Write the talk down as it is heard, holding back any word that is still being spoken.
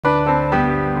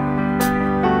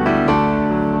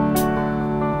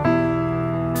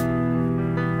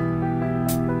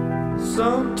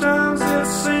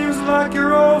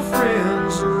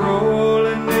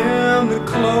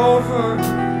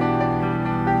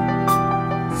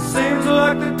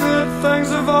like the good things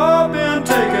have all been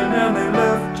taken and they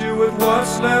left you with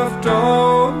what's left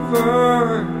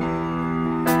over.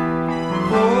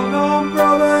 Hold on,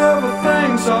 brother,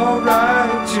 everything's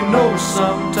alright. You know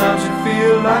sometimes you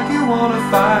feel like you wanna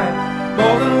fight.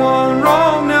 More than one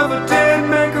wrong never did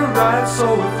make a right. So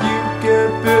if you get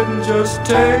bitten, just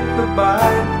take the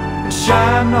bite and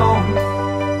shine on,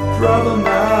 brother,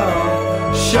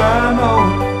 now. Shine on,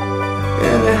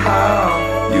 anyhow.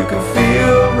 You can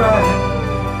feel right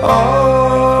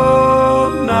all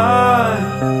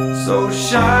night. So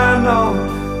shine on,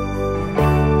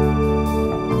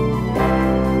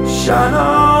 shine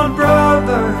on,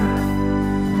 brother.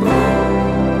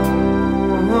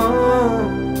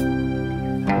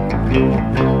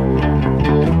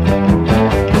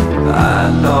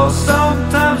 I know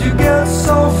sometimes you get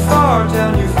so far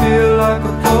down you feel like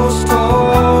a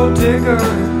posthole digger.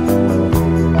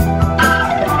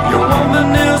 Your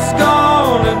woman is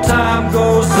gone and time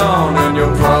goes on and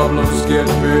your problems get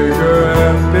bigger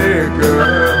and bigger.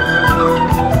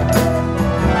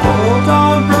 Hold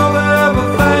on, brother,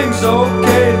 everything's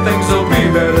okay. Things will be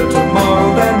better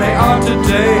tomorrow than they are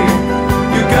today.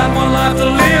 You got one life to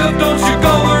live, don't you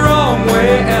go the wrong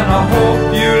way. And I hope